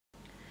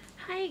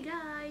Hi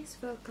guys,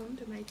 welcome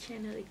to my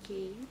channel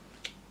again.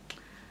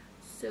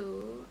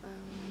 So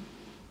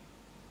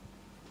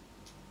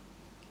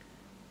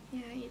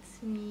yeah, it's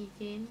me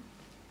again.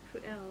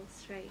 Who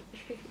else, right?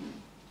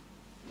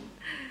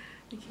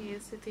 Okay,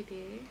 so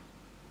today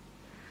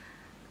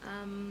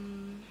I'll,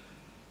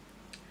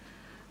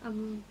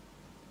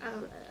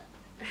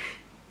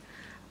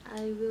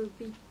 I will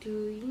be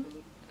doing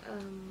a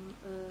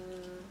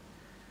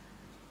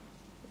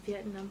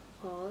Vietnam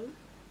haul,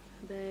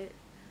 but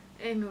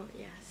no,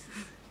 yes.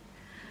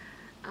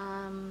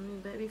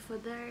 But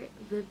before that,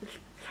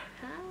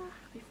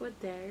 before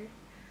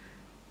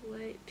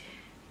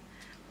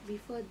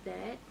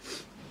that,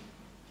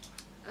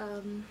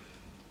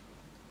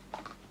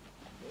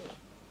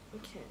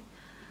 okay.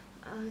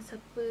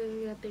 Siapa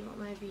yang tengok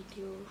my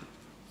video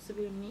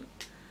sebelum ni,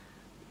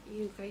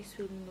 you guys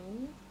will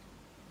know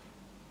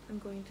I'm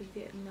going to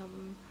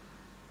Vietnam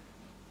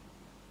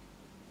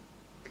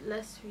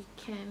last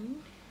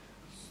weekend.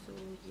 So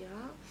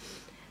yeah,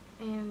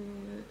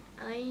 and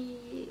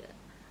I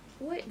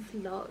buat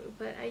vlog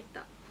but I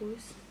tak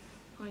post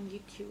on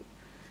YouTube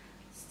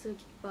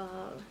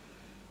sebab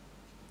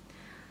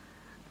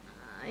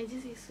I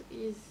just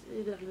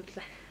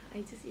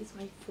use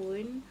my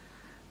phone,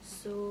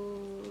 so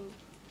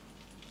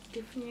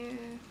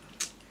definitely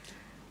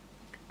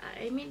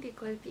I mean the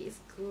quality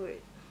is good,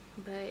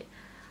 but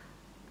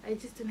I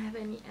just don't have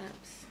any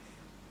apps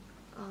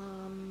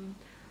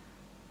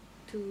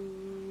to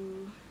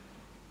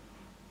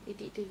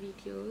edit the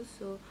video.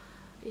 So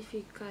if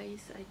you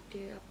guys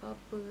ada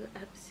apa-apa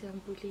apps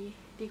yang boleh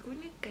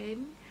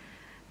digunakan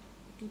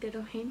di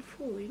dalam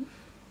handphone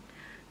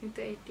untuk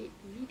edit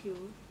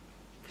video,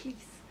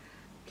 please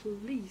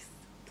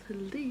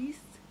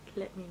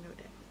let me know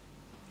that.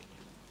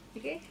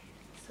 Okay,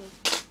 so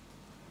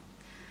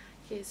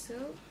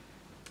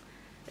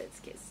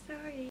let's get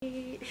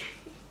started.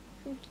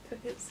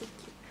 That's so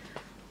cute.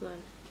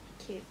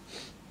 Okay,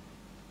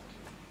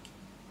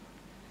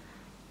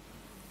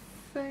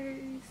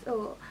 first,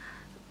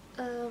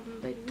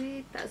 by the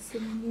way, tak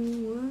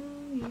semua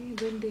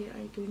benda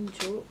I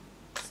tunjuk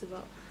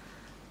sebab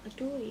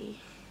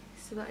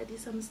sebab ada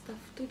some stuff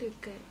tu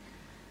dekat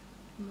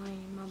my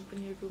mum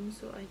punya room,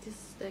 so I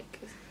just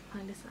like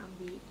malas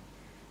ambil.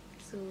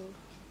 So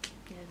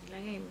yeah,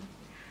 lah kan.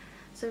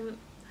 So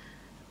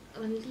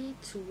only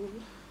two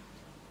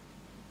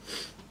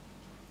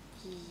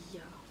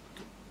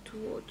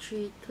or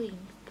three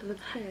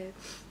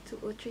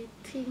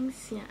things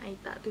yang I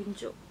tak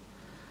tunjuk.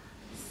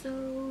 So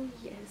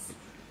yes,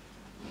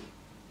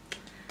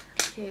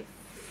 okay,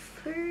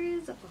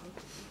 first of all,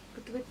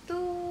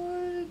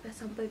 betul-betul dah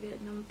sampai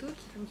Vietnam tu,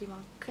 kita pergi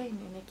makan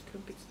dan kita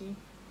pergi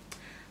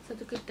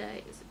satu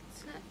kedai,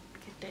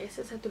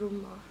 satu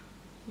rumah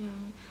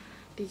yang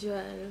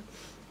dijual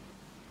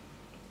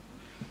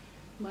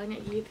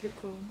banyak gila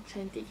telekung,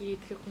 cantik gila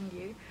telekung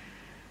dia,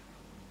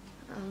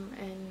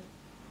 and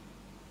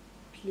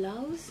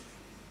blouse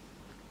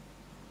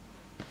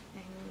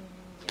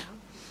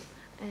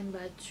and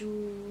baju,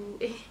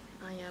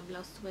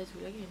 blouse tu baju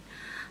lah kan.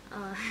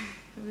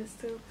 Lepas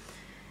tu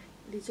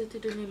dia jual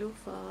tudung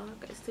nelofa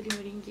kat situ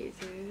RM5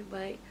 je,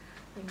 but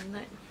I'm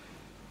not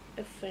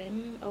a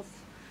fan of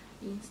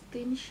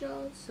instant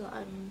shawl, so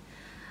I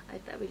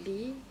tak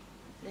beli.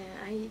 Dan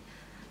I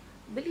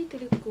beli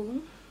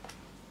telekung.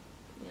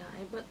 Yeah,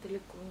 I bought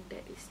telekung.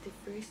 That is the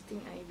first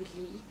thing I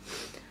beli.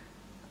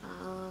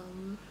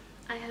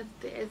 I have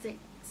the exact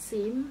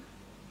same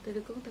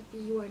telekung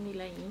tapi warna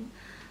lain.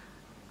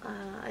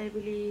 I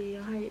beli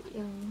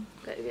yang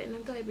kat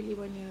Vietnam tu, I beli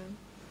warna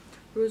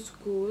rose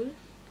gold,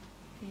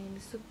 and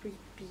so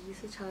pretty,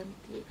 so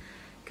cantik.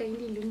 Kain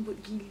dia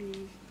lembut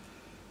gila.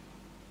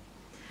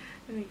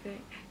 Oh my god.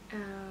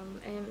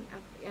 And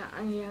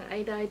yang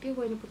I dah ada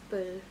warna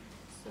purple.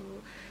 So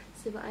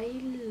sebab I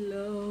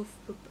love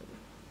purple,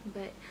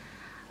 but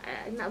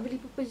nak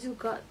beli purple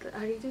juga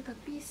hari tu,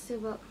 tapi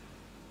sebab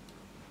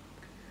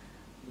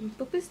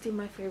purple still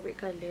my favorite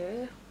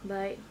colour,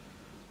 but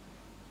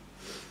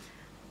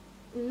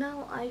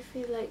now I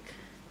feel like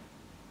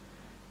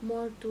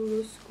more to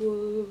rose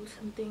gold,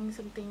 something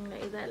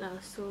like that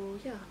lah.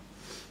 So yeah,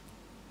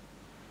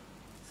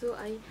 so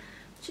I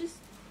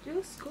just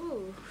rose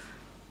gold.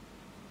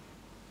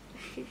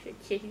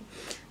 Okay,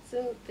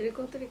 so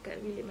telekung tu dekat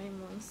bilik my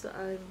mom, so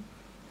I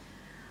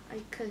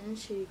can't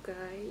show you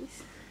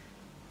guys.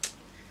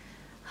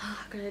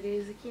 Kalau ada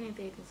rezeki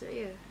nanti I tunjuk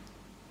ya.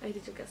 Ada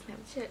juga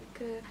Snapchat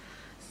ke,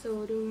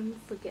 so don't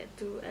forget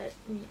to add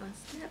me on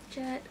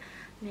Snapchat,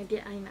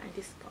 Nadia AINA _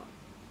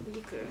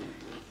 boleh ke?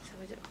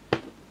 Sabar jap,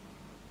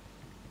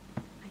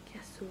 I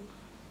guess so.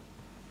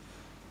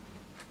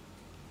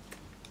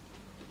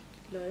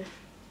 Lol.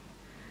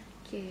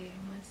 Okay,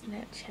 my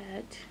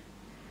Snapchat.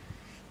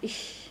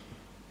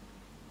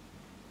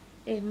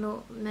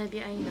 No,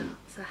 Nadia AINA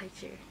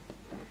sahaja.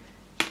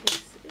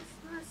 This is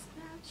my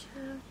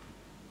Snapchat.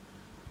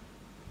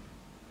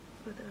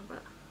 Kau tak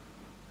nampak?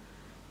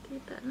 Dia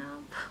tak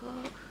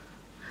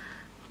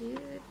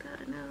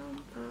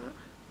nampak.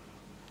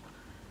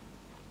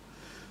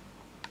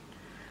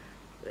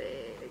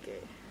 Wait.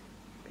 Okay.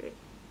 Great.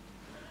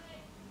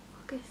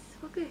 Focus.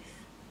 Focus.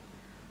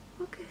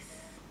 Focus.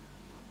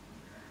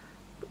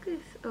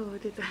 Focus. Oh,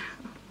 dia tak.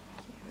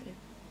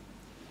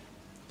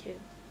 Okay.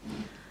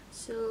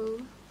 So,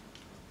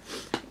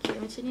 okay,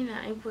 macam ni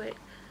lah I buat.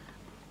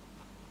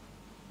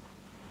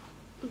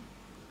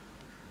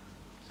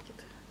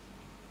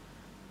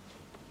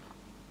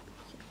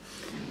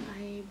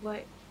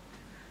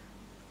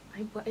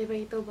 I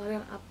beritahu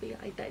barang apa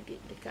yang I tak ada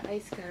dekat I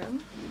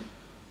sekarang.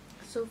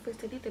 So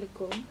first tadi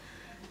telekong,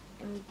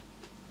 and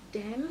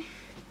then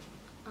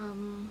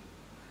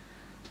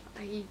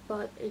I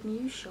bought a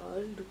new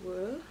shawl,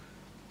 dua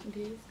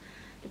this,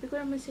 tapi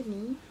kurang macam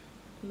ni,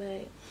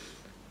 but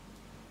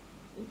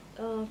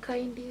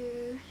kain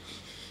dia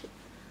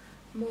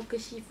more ke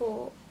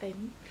chiffon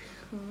kan.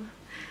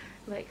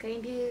 Like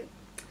kain dia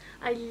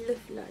I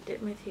love lah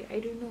that material. I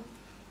don't know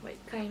what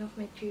kind of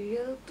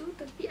material tu,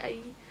 tapi I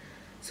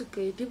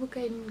suka. Dia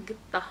bukan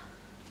getah.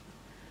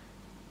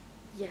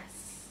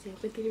 Yes, yang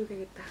penting dia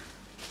bukan getah.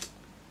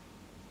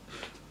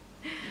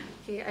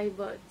 Okay, I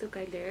bought two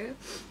colour.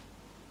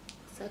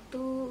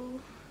 Satu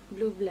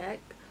blue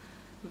black,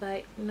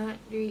 but not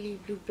really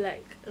blue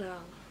black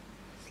lah.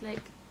 It's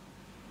like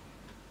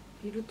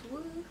biru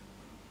tua.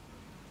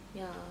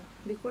 Yeah,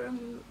 dia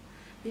kurang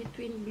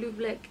between blue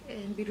black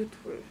and biru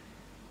tua.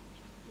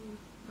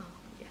 Oh,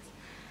 yes.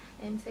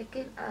 And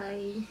second,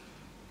 I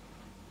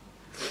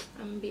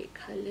ambil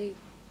colour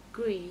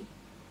grey.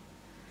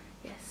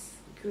 Yes,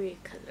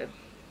 grey colour.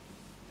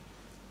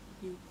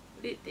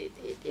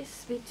 It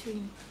is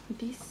between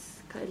this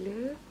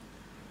colour,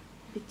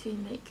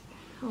 between like,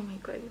 oh my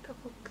god, it tak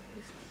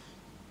focus.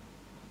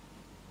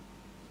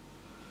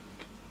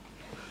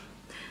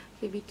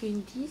 Okay,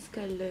 between this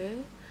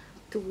colour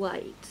to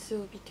white.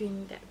 So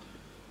between that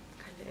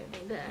colour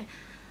and that,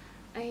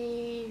 I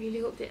really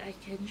hope that I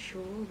can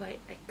show,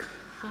 but I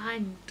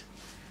can't.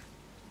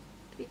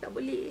 Tapi tak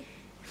boleh.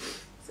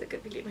 So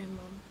kat bilik my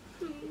mom.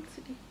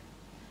 Sedih.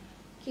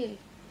 Okay.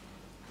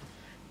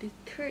 The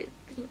third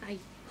thing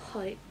I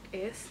bought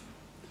is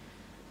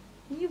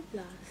new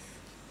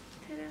blouse.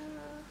 Ta-da!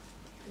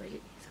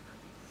 Balik.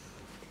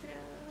 Ta-da!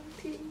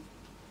 Ting.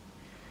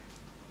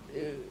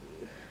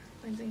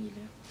 Panjang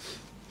gila.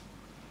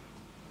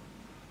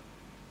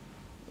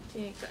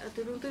 Okay, kat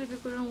tudung tu lebih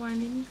kurang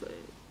warna ni.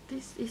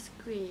 This is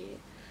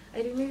grey. I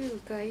don't know if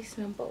you guys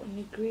nampak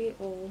warna grey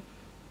or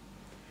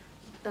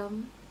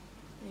hitam.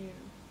 I don't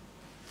know.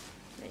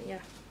 But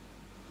yeah.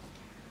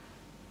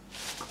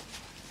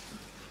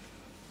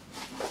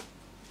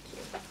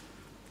 Okay.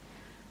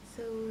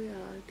 So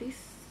yeah, this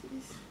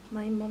is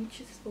my mom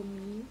choose for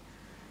me.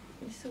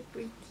 It's so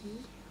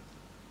pretty.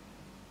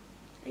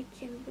 I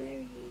can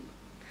wear it.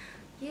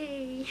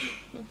 Yay!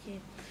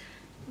 Okay.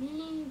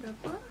 Ni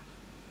berapa?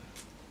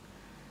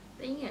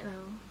 Tak ingat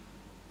lah.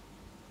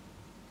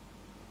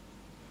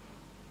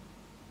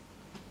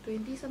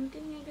 20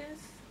 something I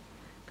guess.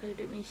 Kalau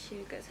duduk Malaysia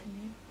kat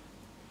sana.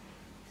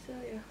 So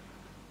yeah,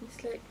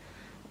 it's like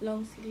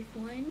long sleeve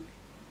one,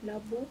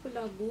 labu per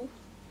labu.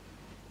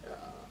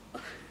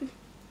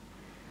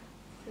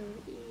 So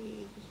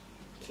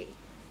okay,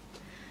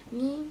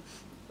 ni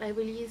I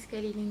beli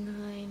sekali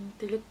dengan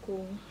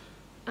telekong.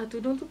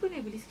 Tudung tu pun I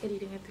beli sekali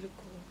dengan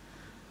telekong.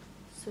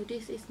 So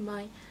this is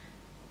my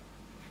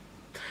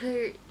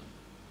third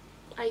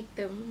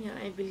item yang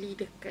I beli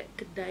dekat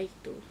kedai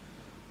tu.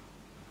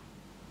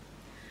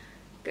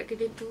 Kat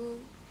kedai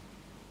tu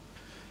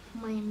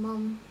my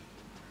mom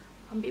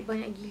ambil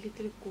banyak gila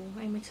telekong.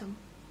 I macam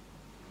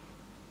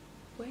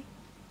why?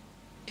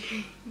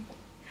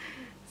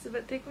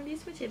 Sebab telekong dia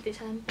semua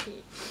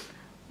cantik-cantik,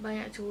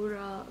 banyak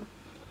corak.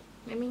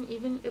 I mean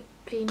even a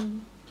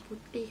plain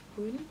putih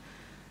pun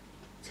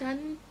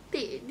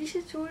cantik.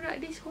 Dia corak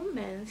dia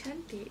comel,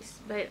 cantik.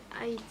 But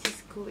I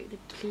just go with the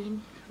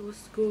plain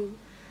rose gold.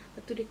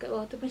 Lepas tu dekat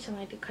bawah tu macam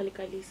ada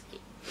colour-colour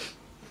sikit.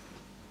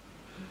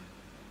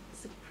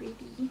 So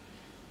pretty.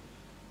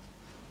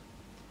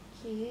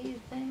 Okay,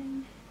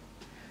 then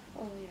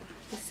oh yeah,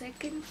 the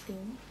second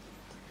thing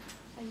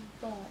I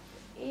bought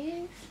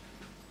is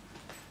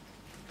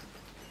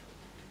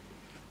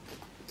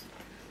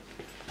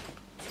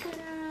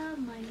ta-da!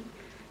 My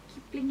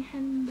Kipling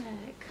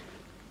handbag.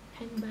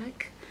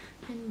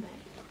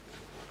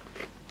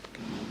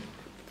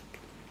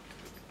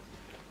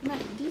 Not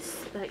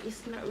this bag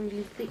is not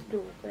really big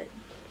though, but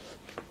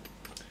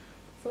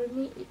for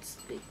me it's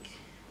big.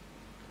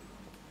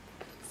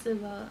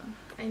 Sebab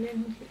I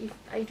don't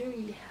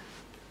really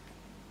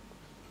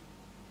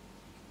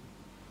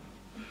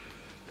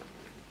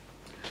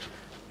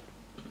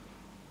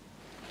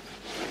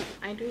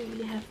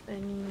have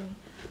any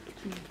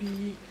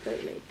big bag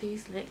like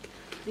this. Like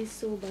this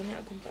so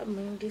banyak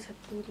compartment. Dia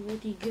 1, 2,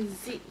 3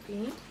 zip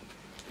ni.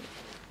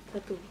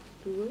 1,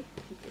 2,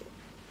 3.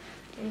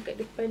 Yang kat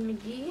depan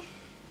lagi,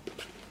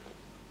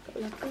 kat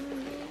belakang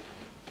lagi.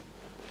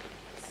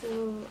 So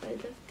I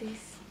love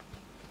this.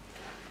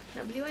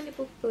 Nak beli warna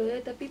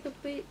purple, tapi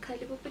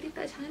colour purple dia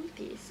tak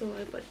cantik. So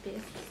I bought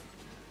this.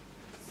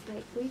 It's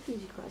like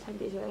pretty juga,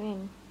 cantik juga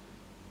kan.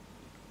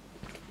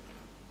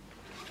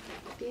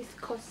 this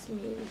cost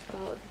me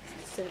about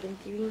 70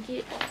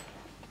 ringgit.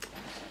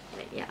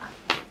 But yeah,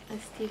 I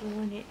still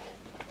want it.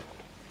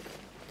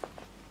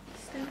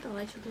 This time tau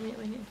I cuba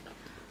ambil banyak.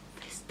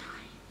 First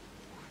time.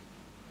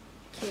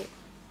 Okay.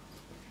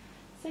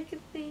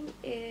 Second thing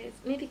is,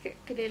 ni dekat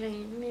kedai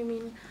lain. I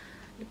mean,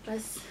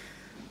 lepas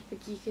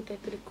pergi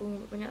kedai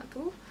telekung banyak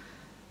tu,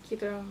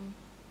 kita orang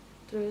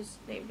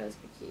terus naik bas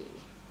pergi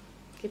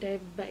kedai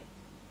bag.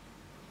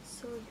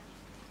 So yeah.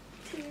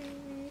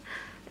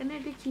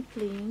 Another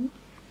Kipling.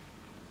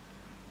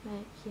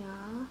 Like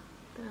yeah,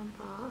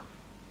 nampak.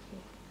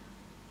 Okay.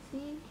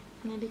 See,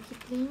 another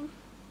Kipling.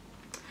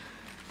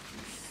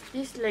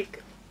 This like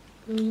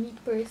mini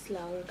purse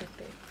lah orang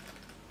kata.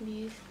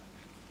 This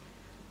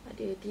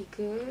ada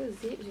 3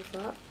 zip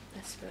juga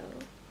as well.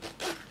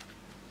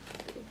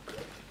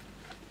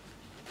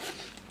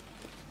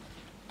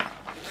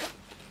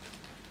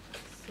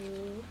 So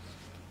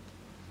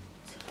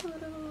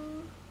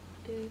total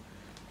the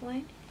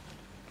 1,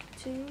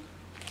 2,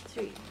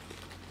 3.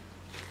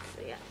 So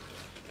yeah,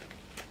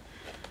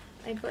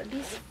 I got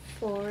this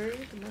for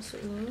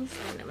termasuk ni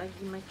saya nak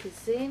bagi my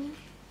cousin.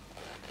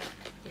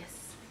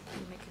 Yes,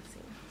 my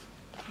cousin.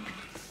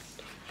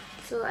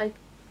 So I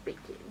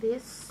picked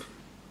this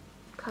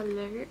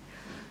color.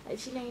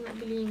 Actually I nak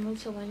beli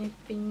macam warna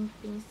pink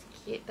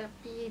sikit,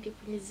 tapi dia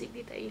punya zip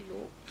dia tak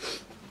elok.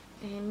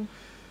 And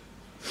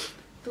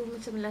tu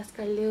macam last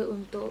color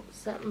untuk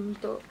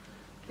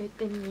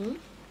pattern ni.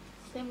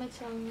 Saya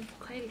macam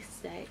quite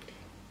sad.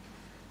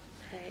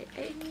 But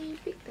I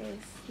really picked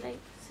this. Like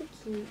so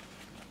cute.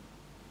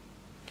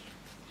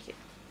 Okay,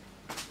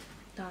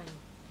 done.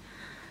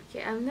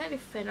 Okay, I'm not a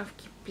fan of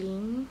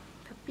Kipling,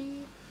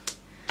 tapi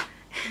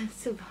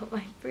sebab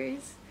my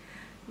purse,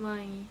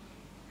 my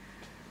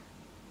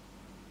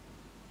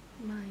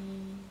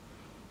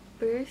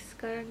purse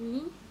sekarang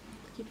ni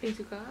Kipling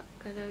juga.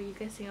 Kalau you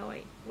guys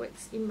tengok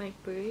what's in my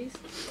purse.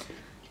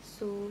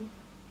 So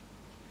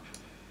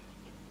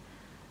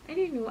I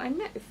don't know, I'm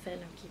not a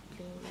fan of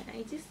Kipling, but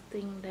I just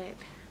think that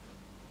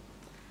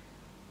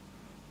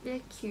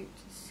they're cute,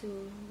 so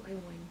I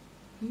want.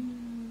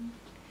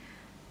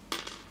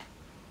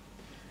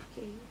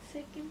 Okay,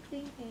 second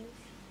thing is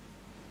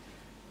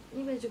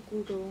ni baju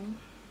kurung.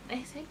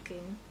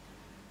 Second,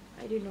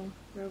 I don't know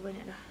berapa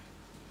banyak dah.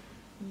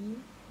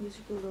 Ni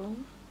baju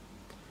kurung.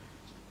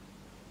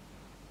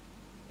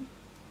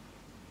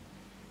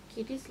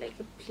 Okay, this is like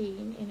a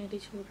plain and ada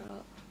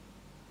corak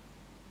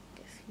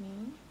kat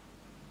sini.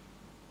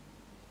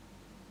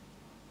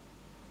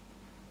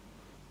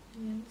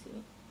 Yang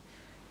sini.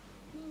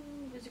 Ni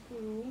baju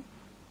kurung.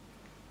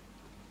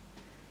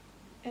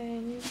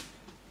 And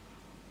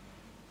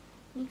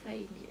ni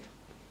kain dia.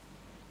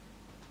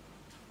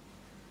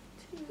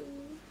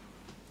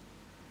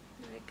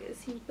 Like a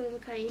simple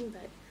kain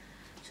but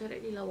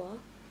corak di lawa.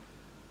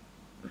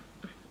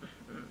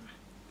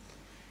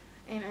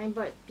 And I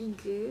bought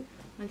 3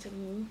 macam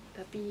ni,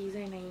 tapi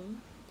design lain.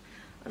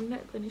 I'm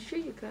not gonna show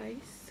you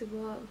guys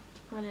sebab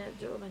mana nak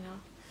jawab mana.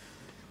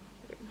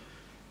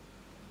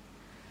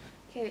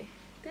 Okay,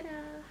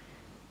 tada!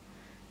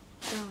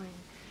 Done.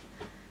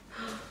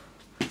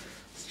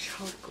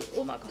 Struggle.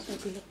 Oh my god,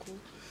 struggle aku.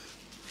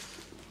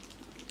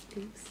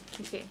 Oops.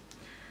 Okay.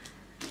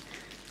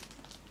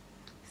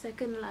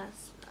 Second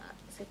last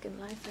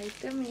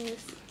item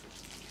is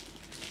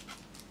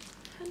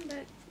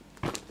handbag.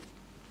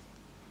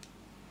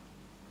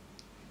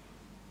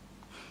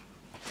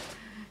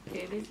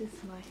 Okay, this is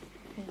my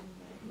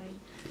handbag, my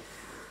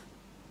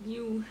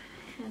new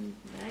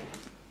handbag.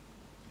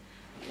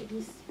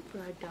 This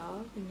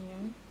Prada punya.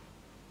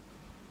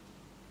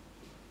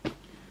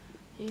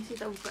 Okay,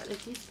 saya tak buka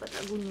lagi sebab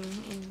tak guna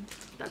and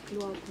tak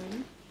keluar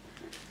pun.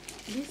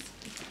 This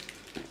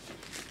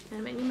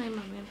handbag ni my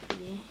mum yang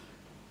pilih,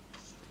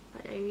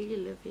 but I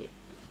really love it.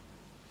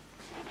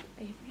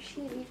 I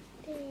appreciate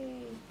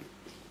it.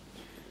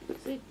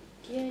 So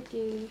dia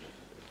ada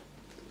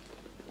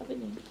apa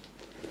ni?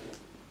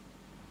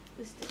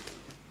 What's this?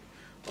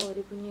 Oh,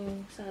 dia punya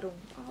sarung.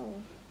 Oh.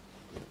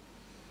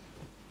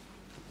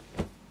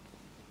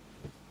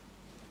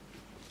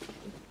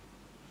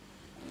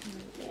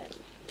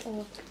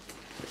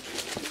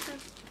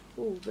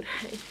 Oh,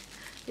 berat.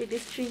 Ada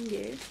string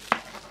dia.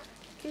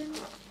 Can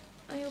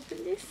I open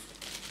this?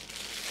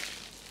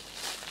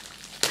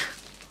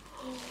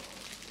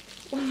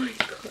 Oh my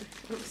god,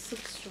 I'm so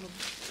strong.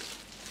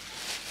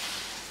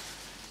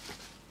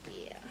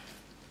 Yeah.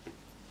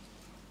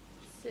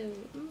 So,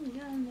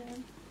 yeah.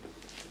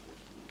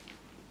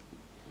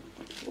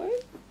 Where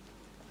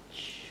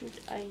should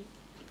I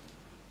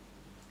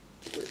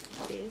put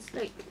this?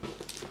 Like,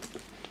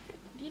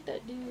 dia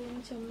tak ada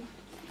macam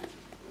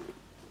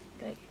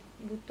like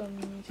button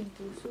macam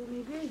tu. So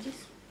maybe I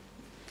just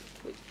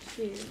put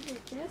here, I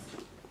guess.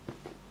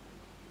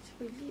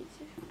 Sebelit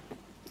je.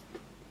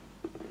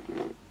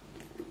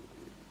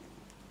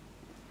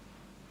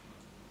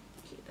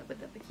 Okay, tak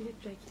apa. Kita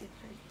try.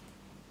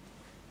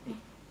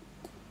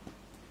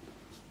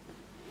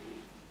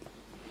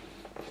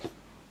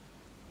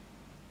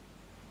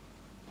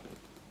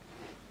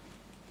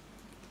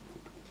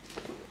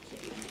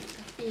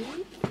 Tapi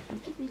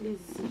nanti bila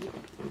zip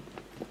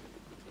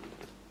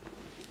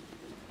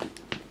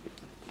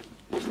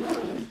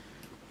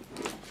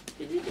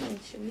did it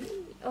mention me?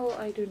 Oh,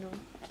 I don't know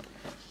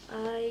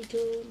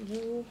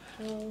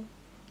how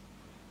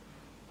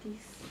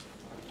this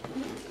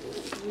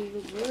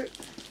will work,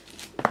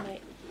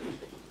 like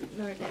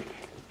nor that.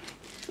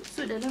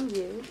 So dalam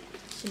dia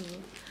macam ni,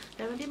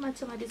 dalam dia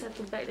macam ada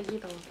satu bag lagi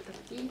tau,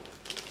 tapi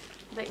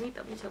bag ni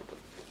tak boleh cabut.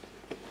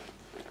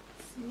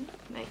 See,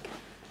 like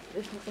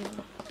there's nothing.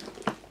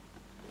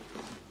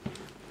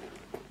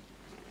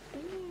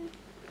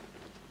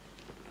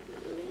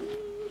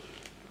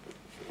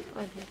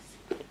 Oh, this,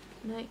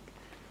 like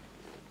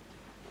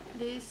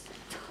this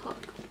tuck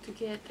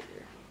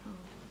together.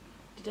 Oh,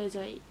 dia dah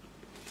jahit.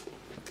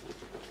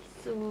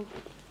 So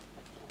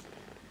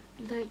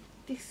like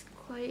this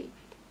quite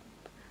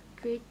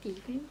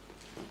creative kan?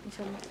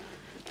 Macam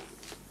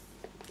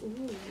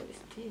what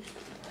is this?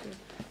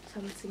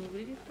 Macam sini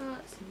boleh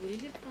letak, sini boleh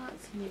letak,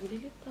 sini boleh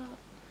letak.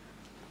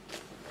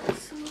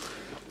 So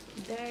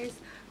there's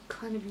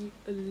gonna be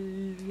a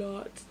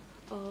lot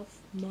of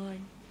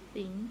my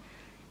thing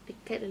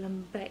dekat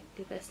dalam bag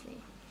device ni.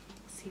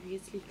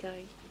 Seriously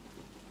guys,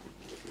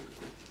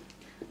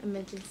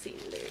 emergency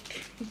alert.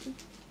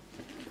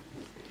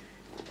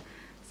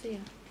 So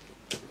yeah,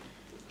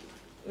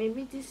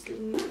 maybe this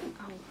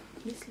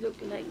look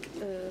like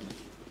a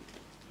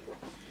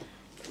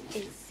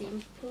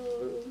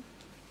simple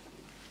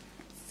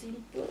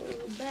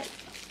bag,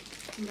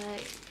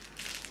 but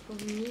for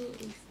me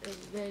it's a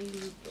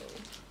valuable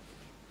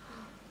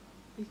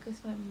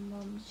because my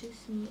mom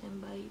chose me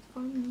and buy it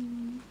for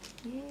me.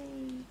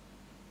 Yay!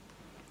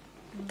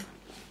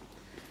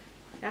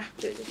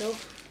 Tu je tu.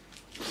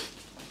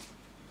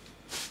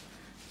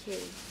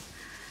 Okay,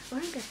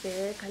 orang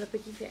kata kalau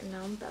pergi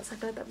Vietnam tak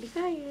sakar tak beli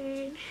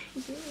kain.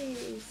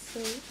 Yay!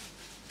 So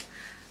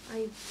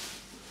I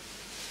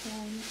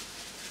want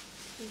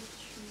to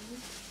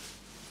choose.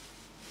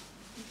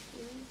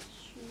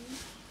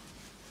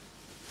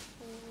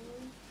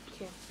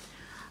 Okay.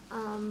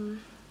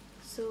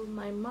 So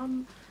my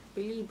mom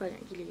beli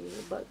banyak gila,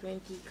 about 20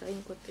 kain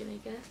cotton I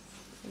guess.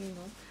 You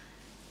know,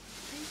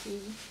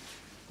 maybe.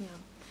 Yeah.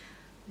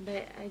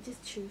 But I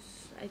just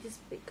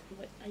pick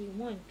what I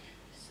want.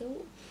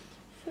 So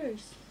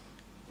first,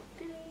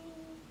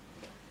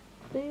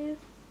 this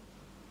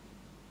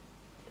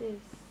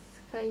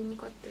kain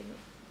cotton.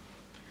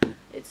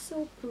 It's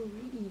so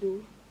pretty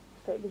though.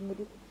 Like dengan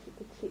dia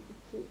kecil.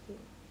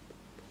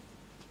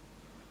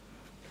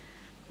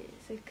 Okay,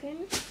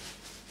 second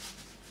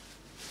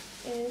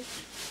is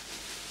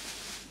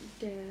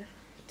the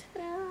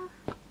ta-da!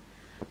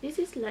 This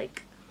is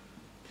like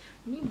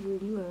ni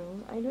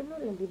bunga. I don't know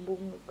lagi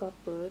bunga ke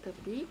apa,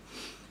 tapi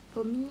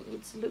for me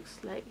it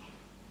looks like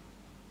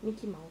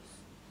Mickey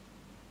Mouse.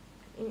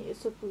 And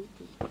it's so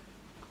pretty.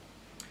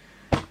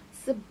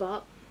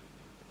 Sebab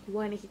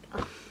warna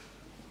hitam.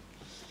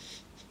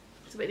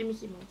 Sebab dia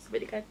Mickey Mouse,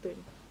 sebab dia kartun.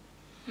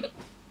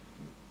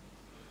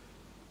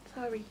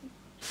 Sorry.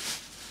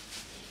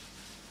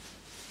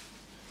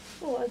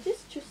 Oh, I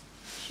just choose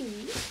 3.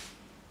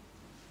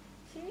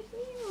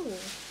 Seriously? No.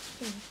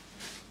 Okay.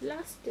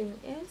 Last thing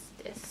is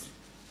this.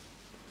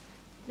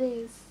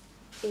 This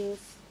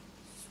is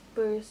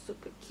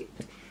super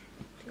cute.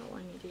 Tengok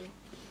warna dia.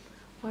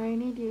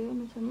 Warna dia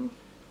macam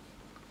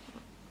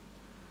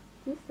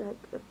this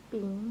like a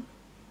pink.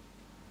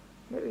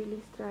 Not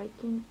really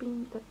striking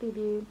pink, tapi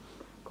dia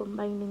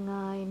combine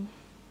dengan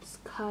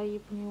sky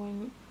punya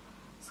warna,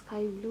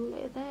 sky blue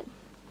like that,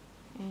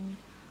 and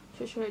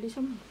short dia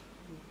macam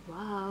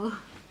wow.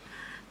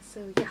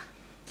 So yeah,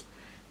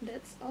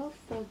 that's all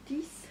for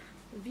this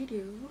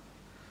video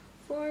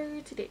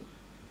for today.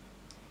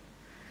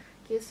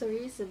 Okay,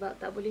 sorry sebab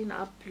tak boleh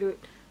nak upload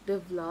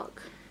the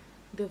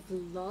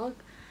vlog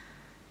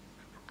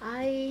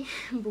I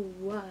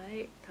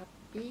buat,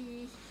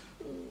 tapi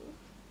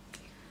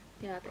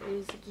ya, tak ada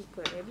rezeki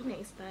kot. Maybe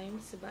next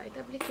time, sebab I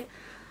tak boleh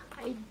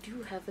I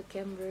do have a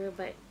camera,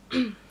 but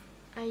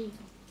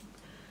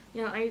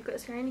yang I record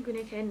sekarang ni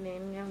guna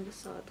Canon yang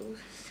besar tu.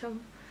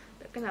 Macam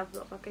takkan nak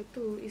vlog pakai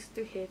tu, it's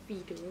too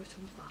heavy tu,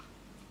 sumpah.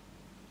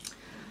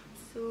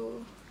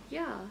 So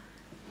yeah,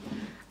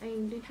 I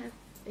don't have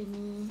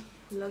any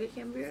vlogger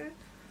camera,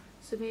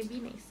 so maybe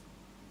next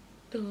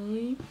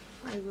time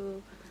I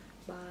will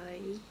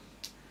buy.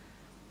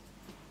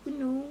 Who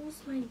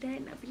knows, my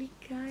dad nak beli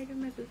card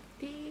on my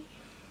birthday.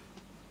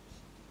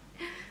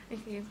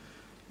 Okay,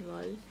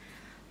 lol.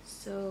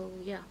 So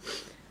yeah,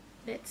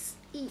 that's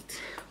it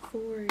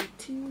for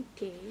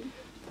today.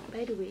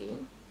 By the way,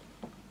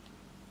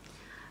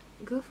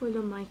 go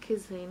follow my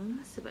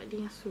cousin sebab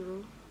dia yang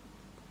suruh,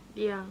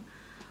 dia yang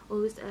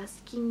always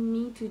asking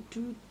me to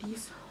do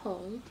this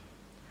haul.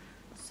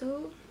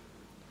 So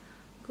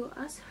go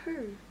ask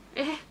her.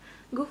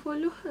 Go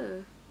follow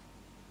her.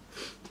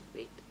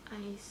 Wait,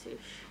 I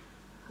search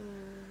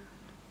her.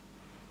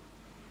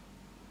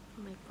 Oh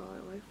my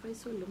god, wifi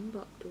so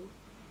lembab tu.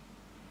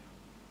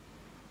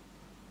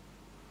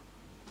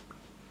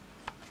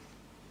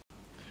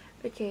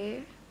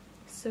 Okay,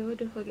 So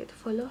don't forget to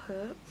follow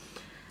her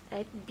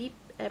at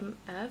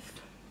beepmf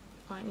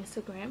on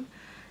Instagram,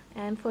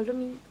 and follow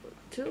me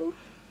too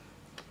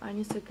on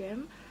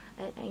Instagram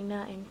at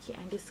AINA NK_.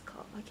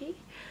 Okay,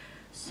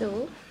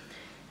 so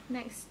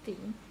next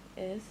thing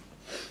is,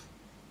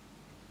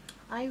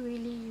 I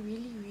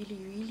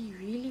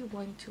really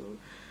want to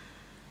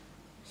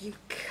you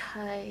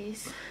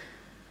guys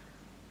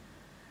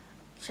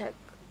check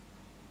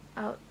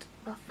out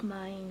of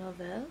my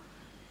novel.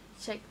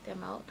 Check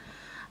them out.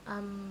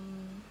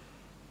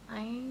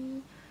 I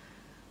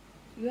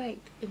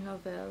write a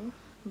novel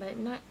but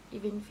not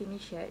even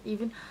finished yet,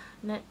 even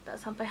not tak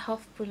sampai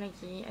half pun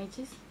lagi. I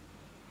just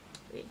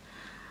wait,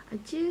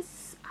 okay,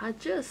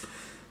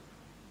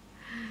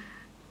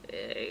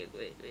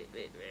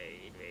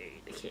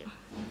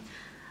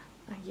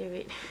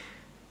 wait,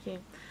 okay,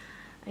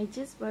 I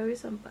just baru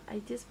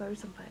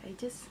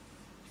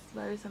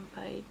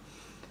sampai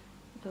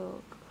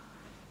dog.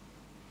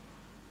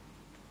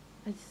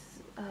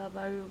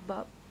 Baru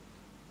bab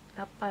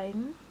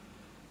 8.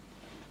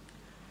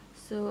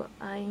 So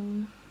I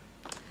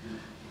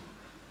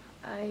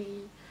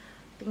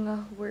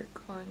tengah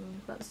work on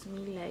bab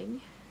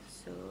 9.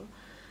 So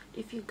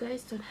if you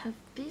guys don't have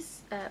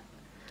this app,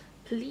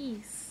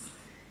 please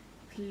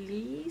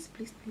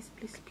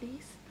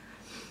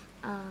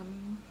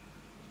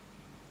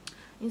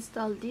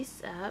install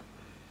this app.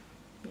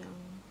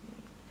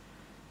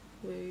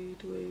 Wait,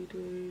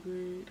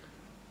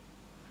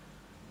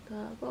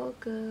 tak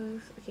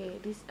fokus.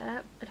 Okay, this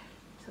app,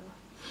 so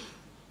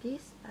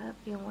this app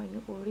yang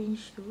warna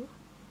orange tu,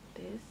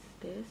 this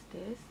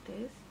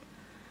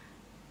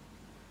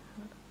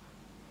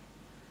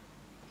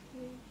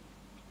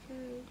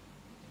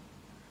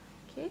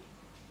okay,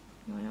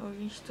 warna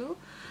orange tu,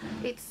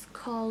 it's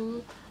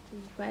called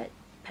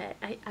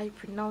WATTPAD. I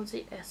pronounce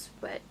it as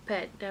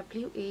WATTPAD,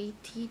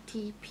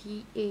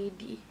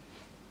 WATTPAD.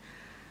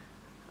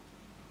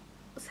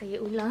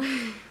 Saya ulang.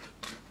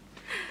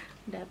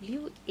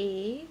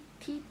 WATTPAD.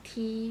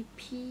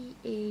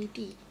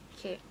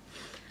 Okay,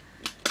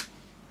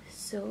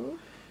 so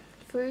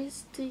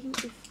first thing,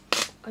 if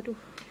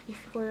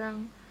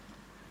korang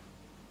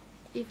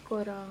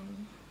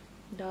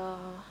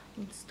dah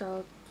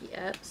install the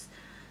apps,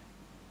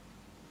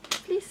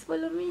 please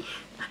follow me.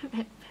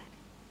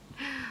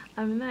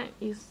 I'm not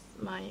use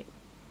my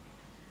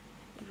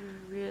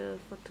real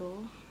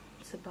photo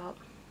sebab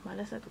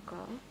malas nak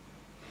tukar.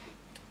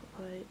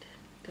 What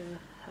the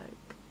heck,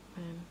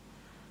 man.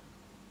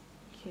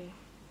 Okay,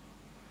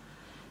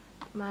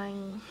 my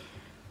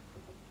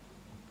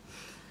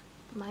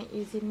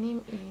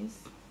username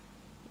is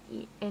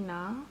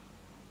AINA.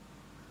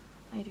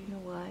 I don't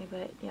know why,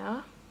 but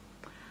yeah.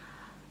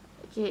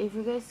 Okay, if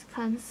you guys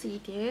can't see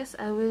this,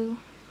 I will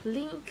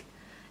link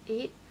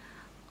it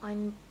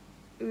on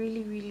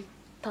really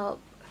top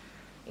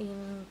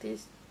in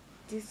this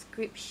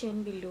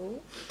description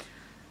below.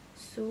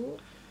 So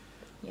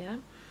yeah,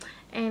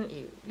 and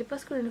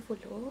lepas korang dah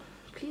follow,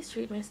 please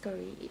read my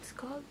story. It's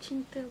called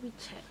Cinta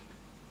WeChat.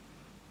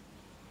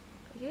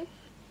 Okay,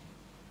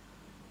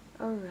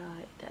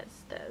 alright,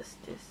 that's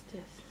this.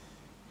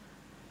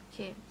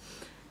 Okay,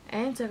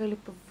 and jangan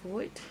lupa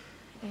vote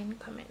and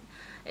comment.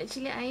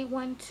 Actually, I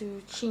want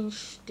to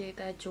change the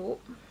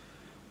tajuk,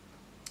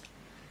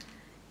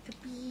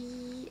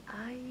 tapi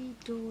I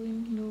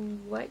don't know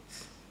what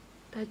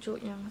tajuk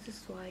yang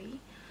sesuai.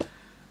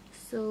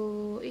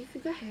 So if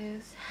you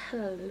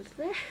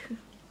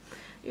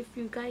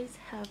guys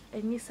have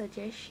any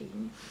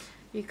suggestion,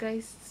 you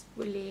guys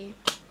boleh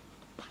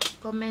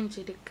komen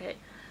je dekat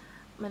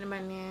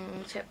mana-mana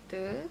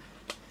chapter,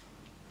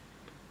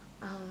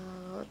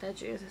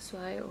 tajuk yang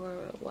sesuai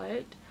or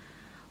what.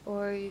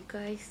 Or you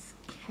guys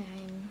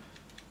can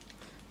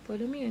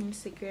follow me on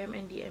Instagram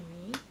and DM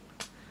me.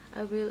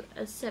 I will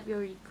accept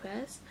your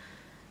request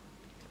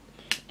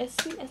as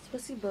soon as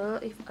possible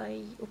if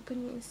I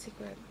open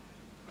Instagram,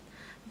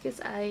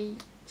 because I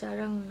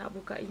jarang nak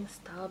buka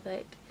Insta,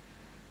 but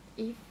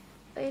if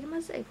ada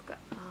masa I buka.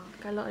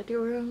 Kalau ada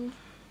orang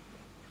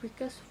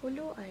request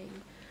follow, I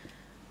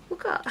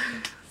buka.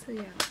 So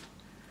yeah.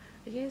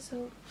 Okay,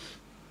 so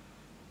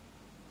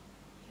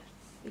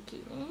yes,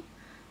 begini.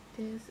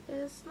 This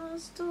is my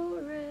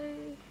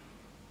story.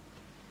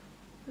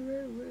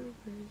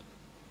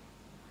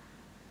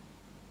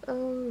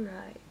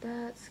 Alright,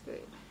 that's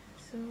great.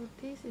 So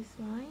this is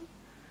my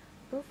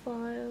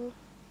profile.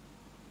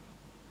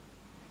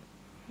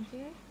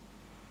 Okay,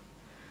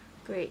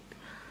 great.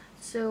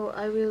 So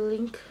I will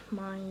link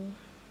my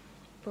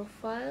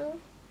profile.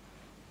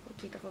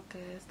 Okay, tak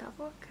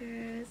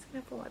fokus.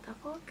 Kenapa awak tak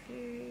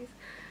fokus?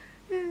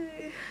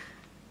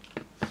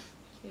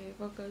 Okay,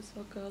 focus.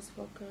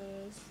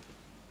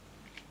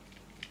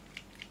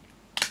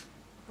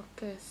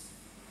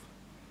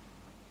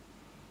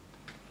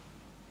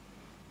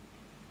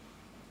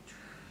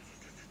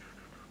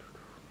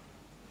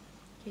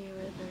 Okay,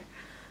 whatever.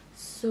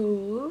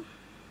 So,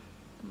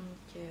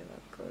 okay,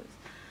 focus.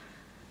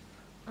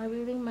 I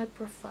will link my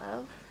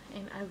profile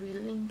and I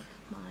will link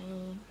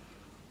my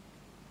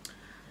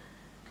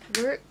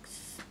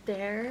works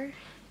there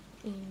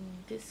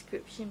in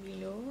description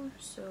below,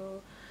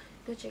 so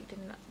go check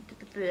them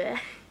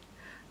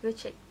go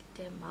check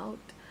them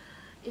out.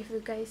 If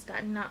you guys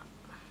tak nak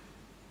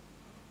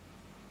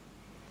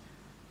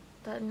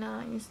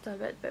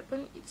install WATTPAD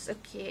pun, it's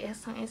okay,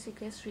 as long as you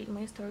guys read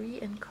my story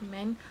and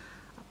comment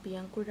apa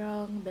yang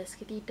kurang, best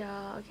ke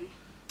tidak. Okay,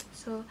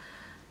 so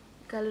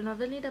kalau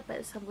novel ni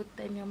dapat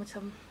sambutan yang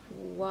macam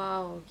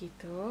wow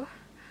gitu,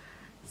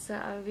 so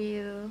I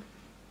will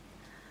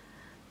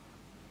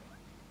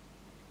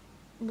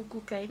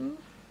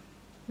bukukan,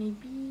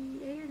 maybe,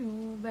 I don't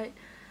know, but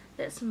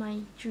that's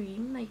my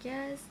dream, I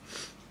guess.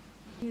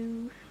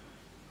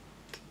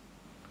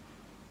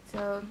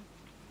 So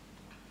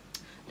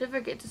don't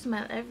forget to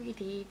smile every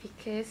day,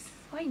 because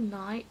why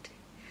not?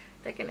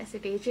 Takkan nak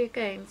sedih je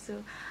kan?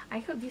 So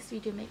I hope this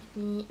video make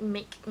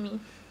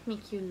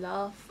you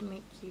laugh,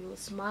 make you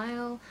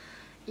smile.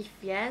 If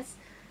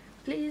yes,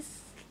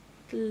 please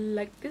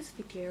like this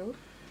video,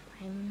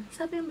 and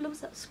siapa yang belum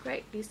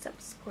subscribe, please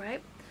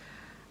subscribe.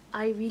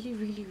 I really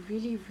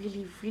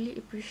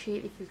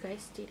appreciate if you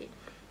guys did it.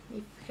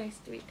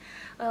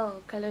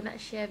 Oh, kalau nak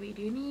share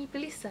video ni,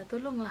 please lah,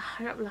 tolonglah,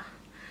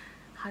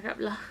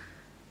 haraplah,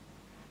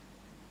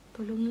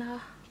 tolonglah,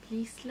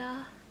 please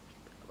lah.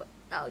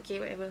 Okay,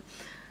 whatever.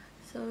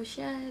 So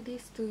share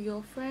this to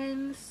your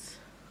friends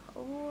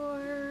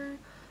or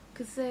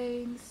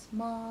cousins,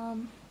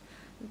 mom,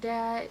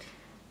 dad,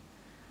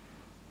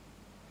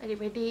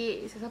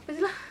 adik-beradik, siapa je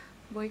lah,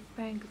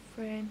 boyfriend,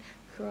 girlfriend,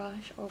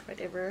 crush, or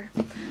whatever.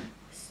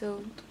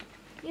 So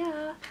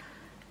yeah,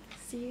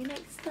 see you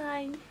next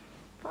time.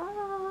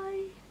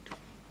 Bye.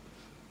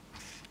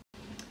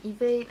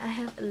 Even I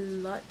have a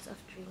lot of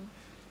dreams,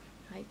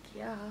 like,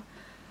 yeah,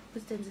 who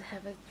tends to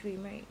have a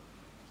dream, right?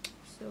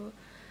 So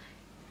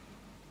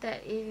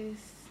that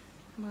is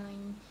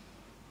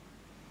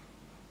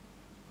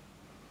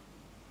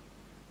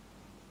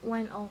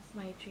one of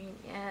my dream.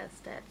 Yes,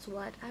 that's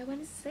what I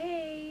want to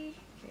say.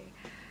 Okay,